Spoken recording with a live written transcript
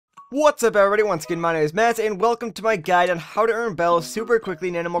What's up everybody, once again my name is Matt and welcome to my guide on how to earn bells super quickly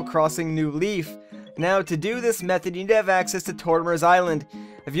in Animal Crossing New Leaf. Now to do this method you need to have access to Tortimer's Island.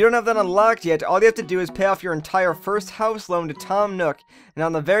 If you don't have that unlocked yet, all you have to do is pay off your entire first house loan to Tom Nook, and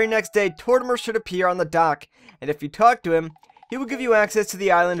on the very next day Tortimer should appear on the dock, and if you talk to him, he will give you access to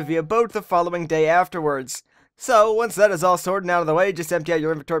the island via boat the following day afterwards. So, once that is all sorted and out of the way, just empty out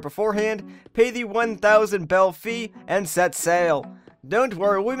your inventory beforehand, pay the 1,000 bell fee, and set sail. Don't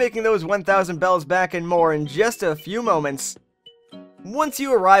worry, we'll be making those 1,000 bells back and more in just a few moments. Once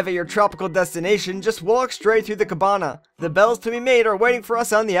you arrive at your tropical destination, just walk straight through the cabana. The bells to be made are waiting for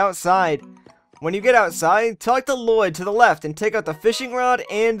us on the outside. When you get outside, talk to Lloyd to the left and take out the fishing rod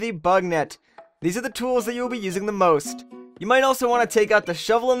and the bug net. These are the tools that you will be using the most. You might also want to take out the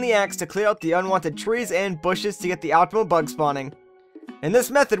shovel and the axe to clear out the unwanted trees and bushes to get the optimal bug spawning. In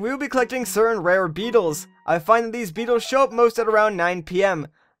this method, we will be collecting certain rare beetles. I find that these beetles show up most at around 9 PM.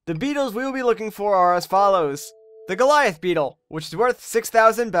 The beetles we will be looking for are as follows. The Goliath beetle, which is worth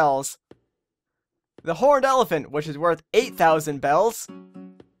 6,000 bells. The Horned Elephant, which is worth 8,000 bells.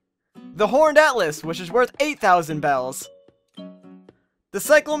 The Horned Atlas, which is worth 8,000 bells. The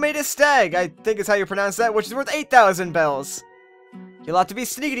Cyclomatus Stag, I think is how you pronounce that, which is worth 8,000 bells. You'll have to be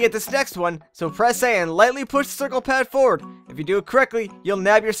sneaky to get this next one, so press A and lightly push the circle pad forward. If you do it correctly, you'll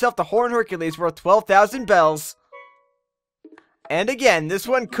nab yourself the Horned Hercules worth 12,000 bells. And again, this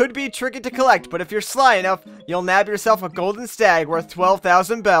one could be tricky to collect, but if you're sly enough, you'll nab yourself a Golden Stag worth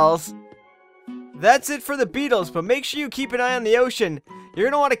 12,000 bells. That's it for the beetles, but make sure you keep an eye on the ocean. You're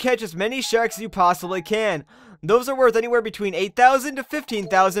going to want to catch as many sharks as you possibly can. Those are worth anywhere between 8,000 to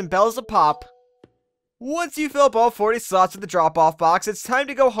 15,000 bells a pop. Once you fill up all 40 slots of the drop-off box, it's time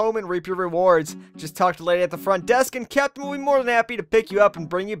to go home and reap your rewards. Just talk to the lady at the front desk and Captain will be more than happy to pick you up and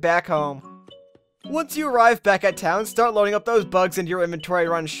bring you back home. Once you arrive back at town, start loading up those bugs into your inventory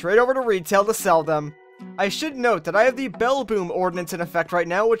and run straight over to retail to sell them. I should note that I have the Bell Boom ordinance in effect right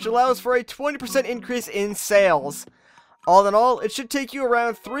now, which allows for a 20% increase in sales. All in all, it should take you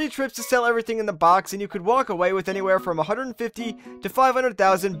around 3 trips to sell everything in the box, and you could walk away with anywhere from 150 to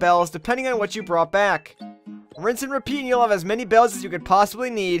 500,000 bells, depending on what you brought back. Rinse and repeat, and you'll have as many bells as you could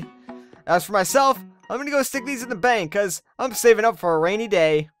possibly need. As for myself, I'm gonna go stick these in the bank, cause I'm saving up for a rainy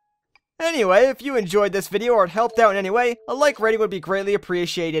day. Anyway, if you enjoyed this video or it helped out in any way, a like rating would be greatly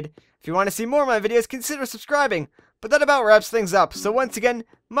appreciated. If you want to see more of my videos, consider subscribing. But that about wraps things up, so once again,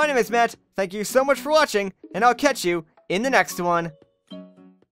 my name is Matt, thank you so much for watching, and I'll catch you in the next one.